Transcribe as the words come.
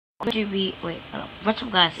I'm gonna be what's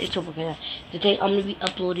up, guys? It's over here. Today I'm gonna be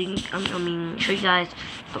uploading. Show you guys.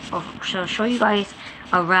 Show you guys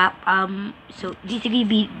a rap. So DTV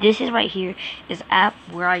beat. This is right here. This app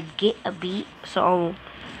where I get a beat. So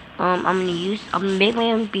I'm gonna make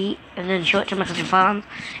my own beat and then show it to my cousin Fonz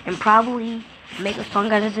and probably make a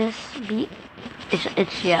song out of this beat.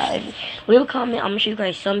 It's yeah. Leave a comment. I'm gonna show you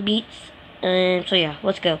guys some beats. And so yeah,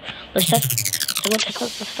 let's go. Let's test out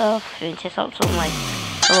some stuff and test out some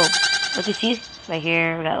oh, look, you see right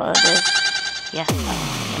here. We got a little this. Yeah.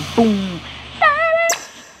 And boom.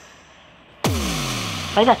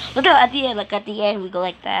 Like that. Look at the end. Like at the end, we go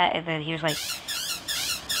like that, and then here's like.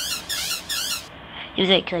 He was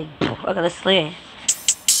like, look at this slide.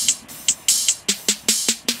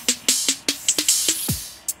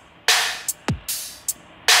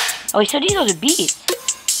 Oh, so these are the beats.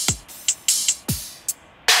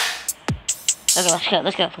 Okay,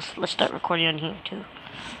 let's go. Let's start recording on here too.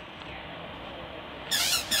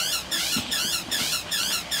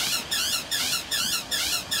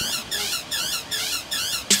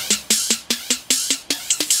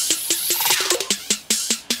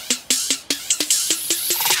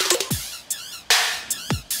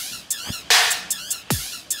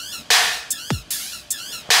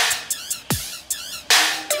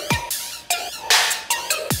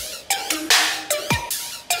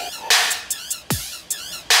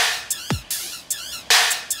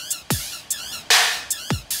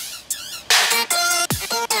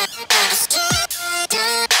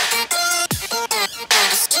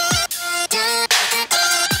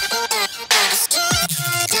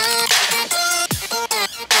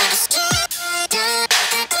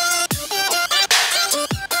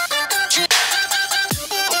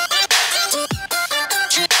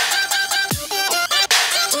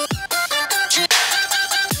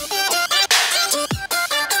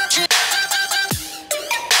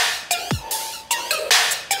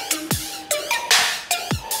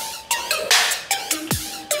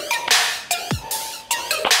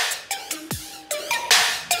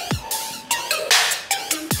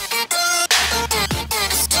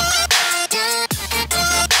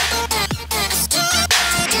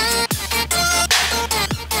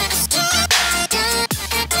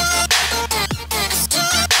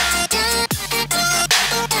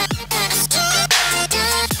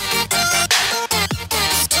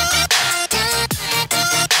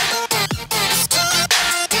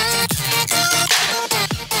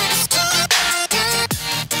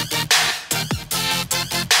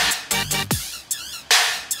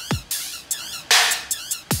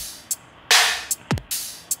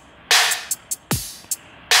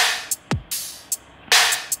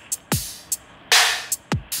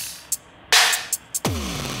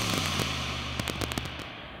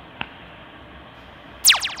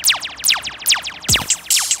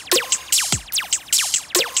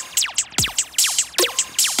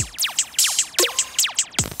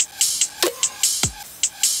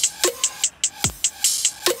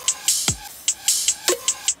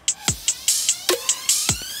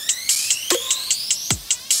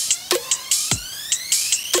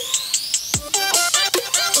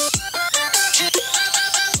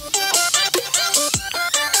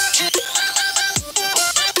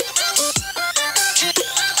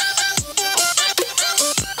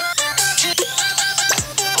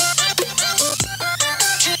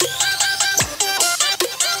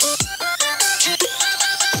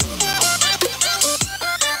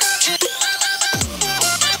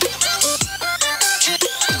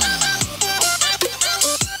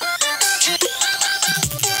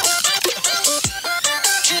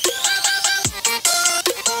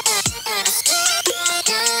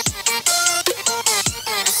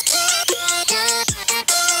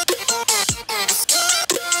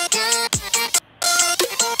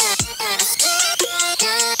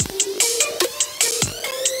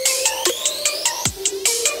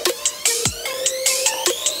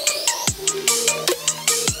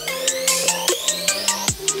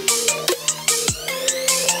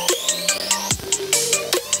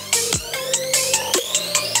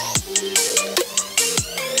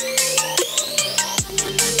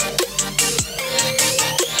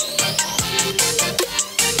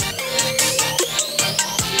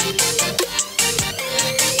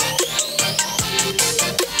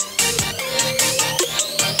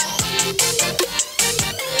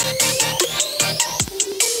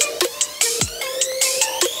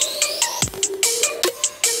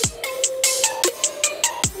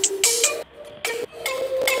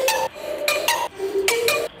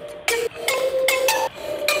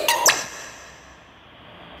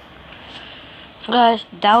 Guys,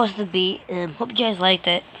 that was the beat. Hope you guys liked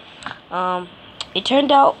it. it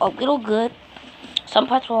turned out a little good. Some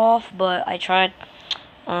parts were off, but I tried.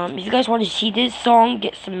 If you guys want to see this song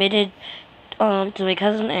get submitted to my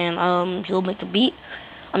cousin, and he'll make the beat.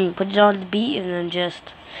 Put it on the beat, and then just,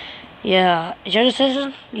 yeah. Is your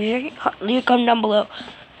decision? Leave a comment down below.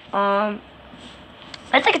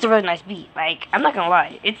 I think it's a really nice beat. Like, I'm not gonna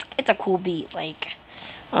lie, it's a cool beat. Like,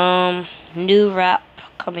 new rap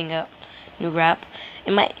coming up, new rap.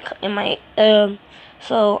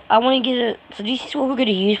 So I want to get it. So this is what we're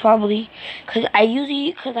gonna use probably, cause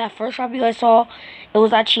that first rap you guys saw, it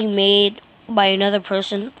was actually made by another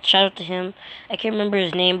person. Shout out to him. I can't remember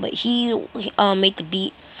his name, but he made the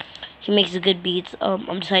beat. He makes the good beats.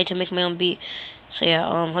 I'm decided to make my own beat. So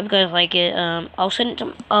yeah, hope you guys like it. I'll send it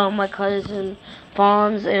to my cousin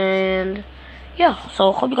Fonz, and yeah.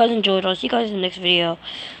 So hope you guys enjoyed. I'll see you guys in the next video.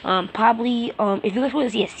 Probably if you guys want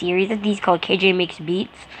to see a series of these called KJ Makes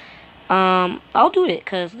Beats, I'll do it,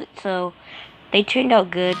 cause so they turned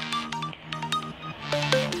out good.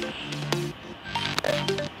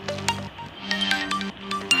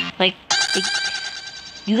 Like,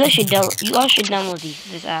 you guys should download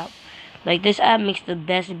this app. Like, this app makes the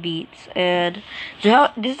best beats, and so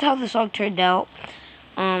this is how the song turned out.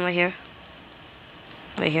 Right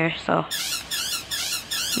here. So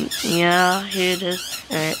yeah, here it is.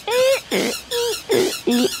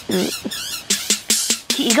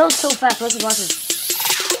 See, it goes so fast. Watch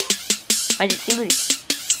this. I just see.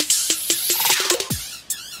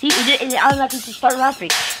 See, it automatically start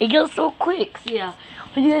rapping. It goes so quick. So yeah,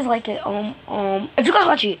 if you guys like it, if you guys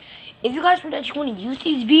watch it. If you guys actually want to use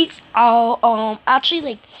these beats, I'll actually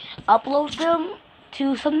like upload them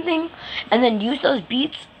to something, and then use those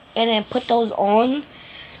beats, and then put those on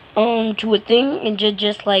to a thing, and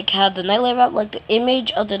just like have the nightlife app, like the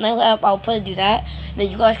image of the nightlife app. I'll probably do that, and then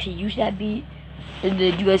you guys can use that beat, and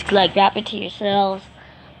then you guys can like rap it to yourselves.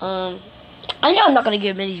 I know I'm not gonna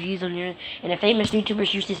get many views on here, and if famous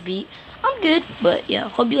YouTubers use this beat, I'm good. But yeah,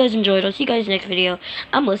 hope you guys enjoyed. I'll see you guys next video.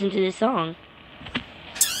 I'm listening to this song.